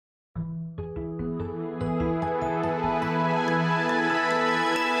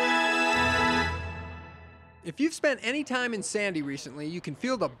If you've spent any time in Sandy recently, you can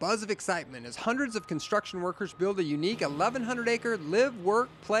feel the buzz of excitement as hundreds of construction workers build a unique 1,100-acre live, work,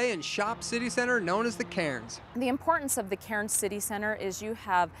 play, and shop city center known as the Cairns. The importance of the Cairns City Center is you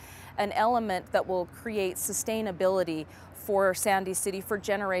have an element that will create sustainability for Sandy City for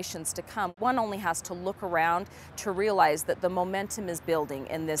generations to come. One only has to look around to realize that the momentum is building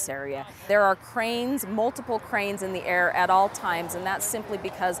in this area. There are cranes, multiple cranes in the air at all times, and that's simply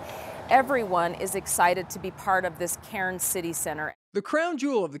because everyone is excited to be part of this Cairns City Center. The crown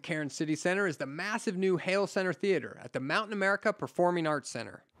jewel of the Cairns City Center is the massive new Hale Center Theater at the Mountain America Performing Arts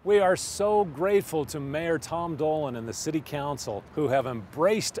Center. We are so grateful to Mayor Tom Dolan and the City Council who have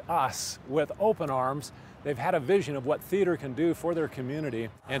embraced us with open arms. They've had a vision of what theater can do for their community,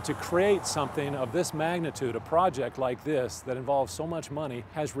 and to create something of this magnitude, a project like this that involves so much money,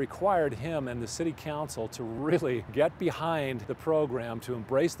 has required him and the City Council to really get behind the program, to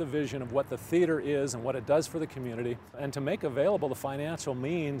embrace the vision of what the theater is and what it does for the community, and to make available the financial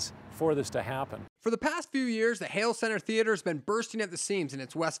means for this to happen. For the past few years, the Hale Center Theater has been bursting at the seams in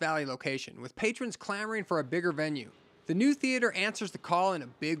its West Valley location, with patrons clamoring for a bigger venue. The new theater answers the call in a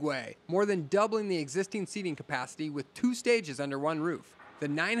big way, more than doubling the existing seating capacity with 2 stages under one roof: the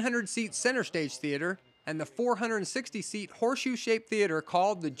 900-seat Center Stage Theater and the 460-seat horseshoe-shaped theater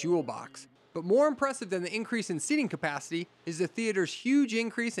called the Jewel Box. But more impressive than the increase in seating capacity is the theater's huge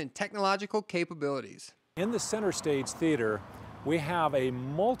increase in technological capabilities. In the Center Stage Theater, we have a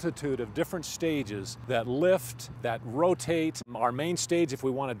multitude of different stages that lift, that rotate. Our main stage, if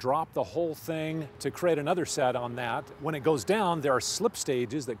we want to drop the whole thing to create another set on that. When it goes down, there are slip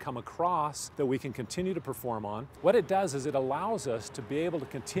stages that come across that we can continue to perform on. What it does is it allows us to be able to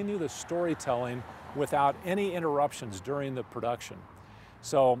continue the storytelling without any interruptions during the production.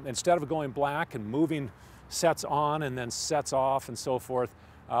 So instead of going black and moving sets on and then sets off and so forth,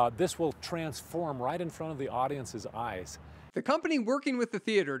 this will transform right in front of the audience's eyes. The company working with the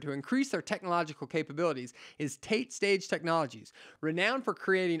theater to increase their technological capabilities is Tate Stage Technologies, renowned for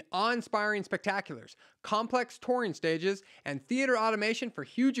creating awe-inspiring spectaculars, complex touring stages, and theater automation for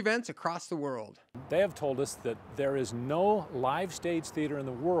huge events across the world. They have told us that there is no live stage theater in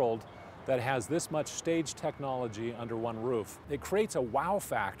the world that has this much stage technology under one roof. It creates a wow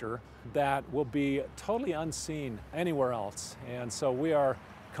factor that will be totally unseen anywhere else. And so we are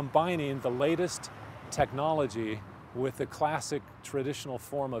combining the latest technology with the classic traditional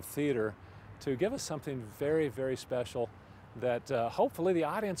form of theater to give us something very, very special that hopefully the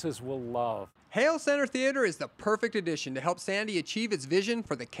audiences will love. Hale Center Theater is the perfect addition to help Sandy achieve its vision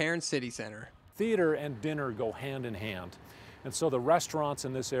for the Cairns City Center. Theater and dinner go hand in hand. And so the restaurants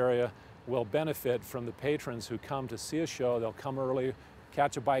in this area will benefit from the patrons who come to see a show. They'll come early,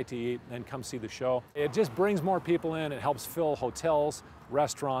 catch a bite to eat, and come see the show. It just brings more people in. It helps fill hotels,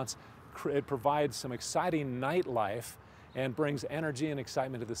 restaurants. It provides some exciting nightlife and brings energy and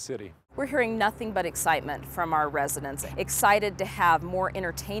excitement to the city. We're hearing nothing but excitement from our residents. Excited to have more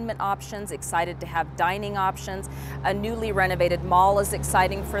entertainment options, excited to have dining options. A newly renovated mall is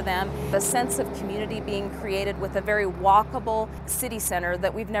exciting for them. The sense of community being created with a very walkable city center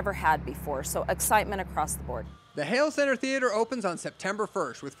that we've never had before. So excitement across the board. The Hale Center Theater opens on September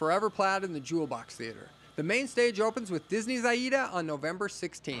 1st with Forever Plaid in the Jewel Box Theater. The main stage opens with Disney's Aida on November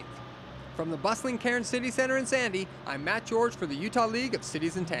 16th. From the bustling Cairns City Center in Sandy, I'm Matt George for the Utah League of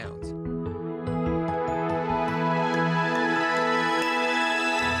Cities and Towns.